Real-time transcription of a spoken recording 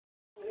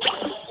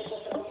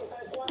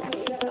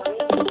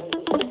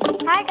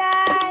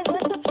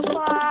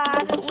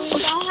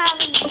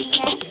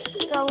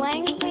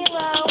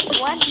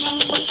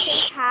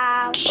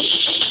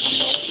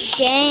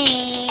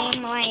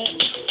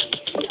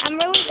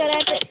good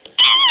at it.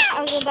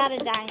 I was about to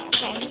die.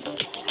 Okay.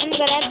 I'm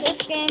good at this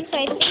game, so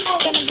I think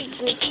we're gonna be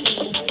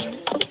Gucci.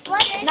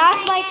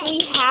 Not like we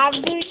have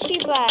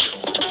Gucci, but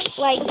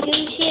like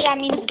Gucci, that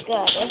means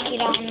good. If you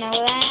don't know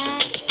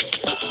that,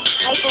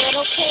 like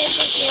little kids,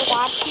 if you're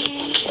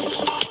watching,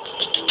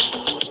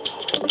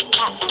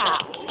 that's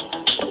how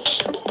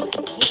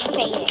you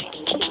say it.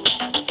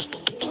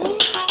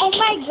 Oh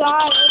my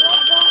God, we're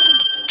like going.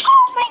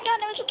 Oh my God,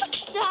 I was about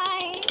to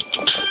die.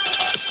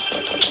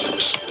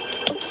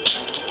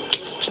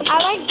 I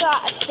like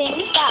got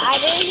things that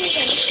I didn't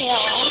even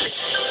kill.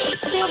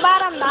 Too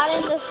bad I'm not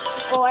in the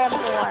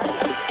scoreboard.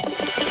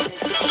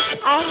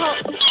 I hope.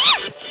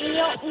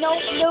 No.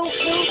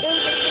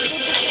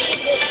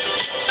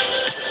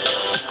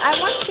 I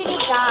want you to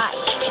die.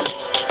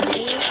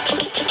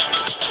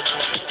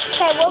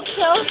 Okay, we'll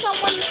kill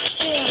someone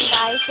soon,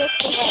 guys.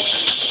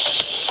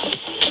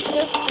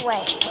 Just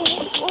wait.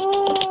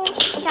 Ooh,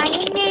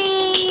 shiny.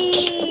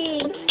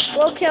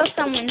 We'll kill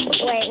someone.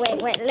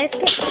 Wait. Let's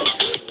get.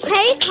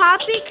 Hey,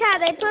 copycat.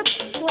 They put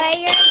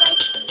player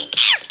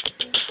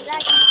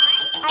like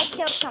I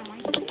killed someone.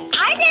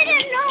 I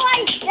didn't know I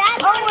said.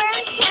 Oh, we're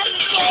in 10th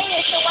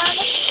place, so we're on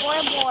the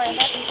scoreboard.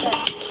 That's good.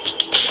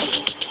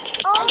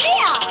 Oh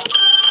yeah.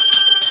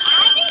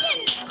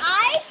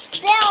 I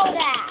spelled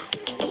that.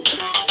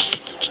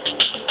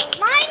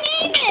 My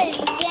name is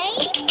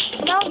James.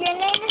 No, your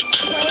name is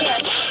Player.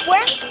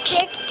 We're in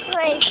 6th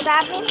place.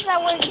 That means that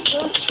we're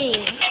Gucci.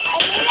 I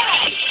knew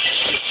that.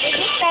 We're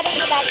just setting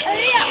it up. Oh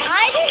yeah.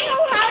 I didn't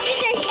know how did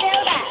they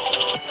spell that.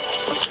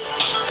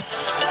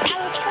 I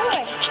was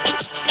bored.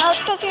 No,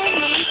 it's because your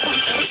name's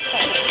something.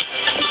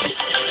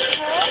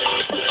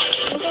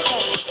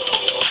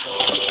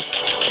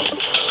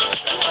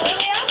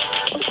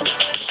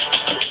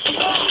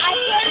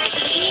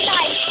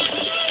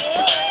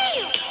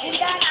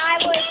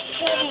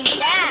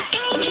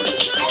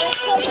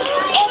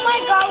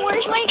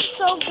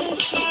 So good.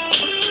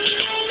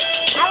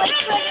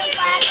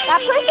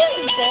 That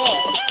person's big.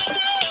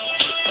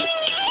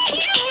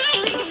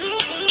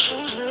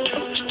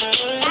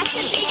 That's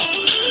the king.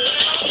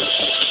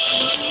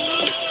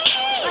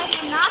 But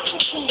not the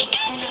king.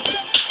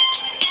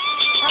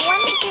 I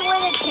want to see where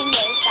the king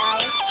is,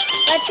 guys.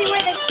 Let's see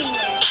where the king is.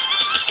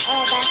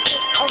 Oh, that's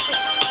it. Okay.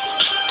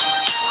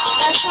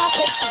 That's not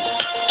the king.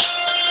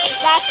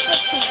 That's the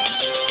king.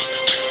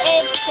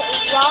 It's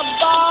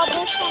Wowow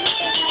or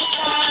something like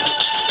that.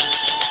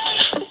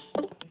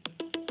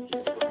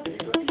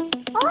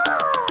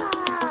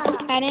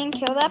 I didn't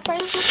kill that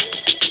person.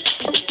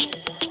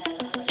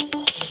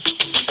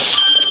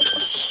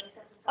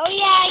 Oh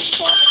yeah, I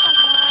killed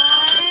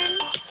someone.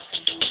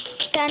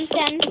 Dun.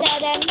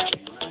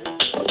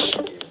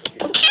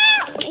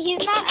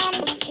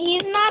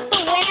 He's not the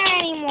winner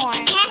anymore.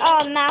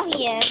 Oh, now he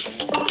is.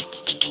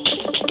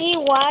 He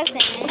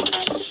wasn't.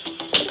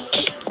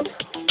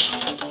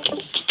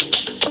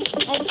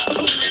 Let's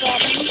keep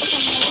getting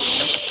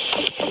someone.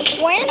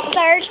 We're in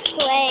 3rd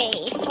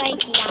place.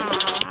 Like, yeah.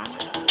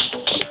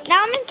 Now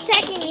I'm in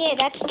 2nd, yeah,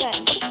 that's good.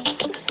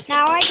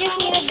 Now I just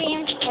need to be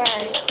in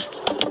 1st.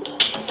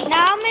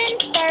 Now I'm in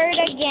 3rd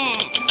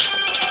again.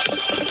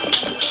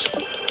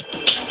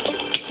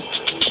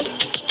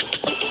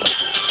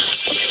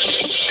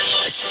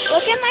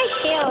 Look at my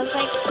tail, it's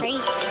like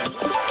crazy.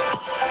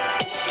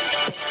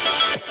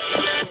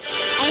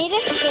 I need to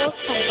kill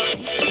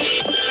something.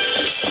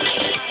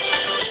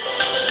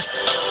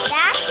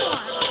 That's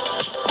one.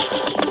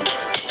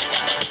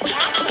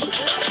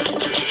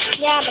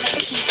 Yeah, but I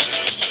can't.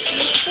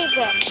 Too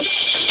good.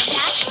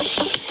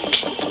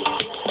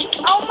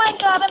 Oh my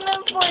God, I'm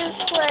in 4th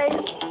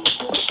place.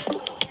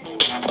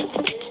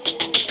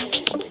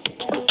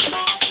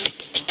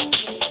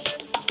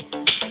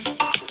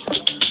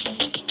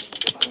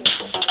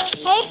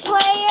 Hey,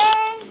 player.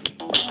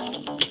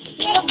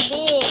 You're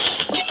big.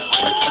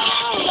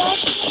 Oh,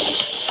 look.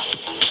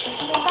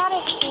 We got a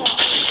kill.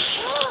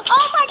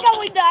 Oh my God,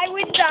 we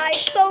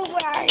died so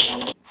bad.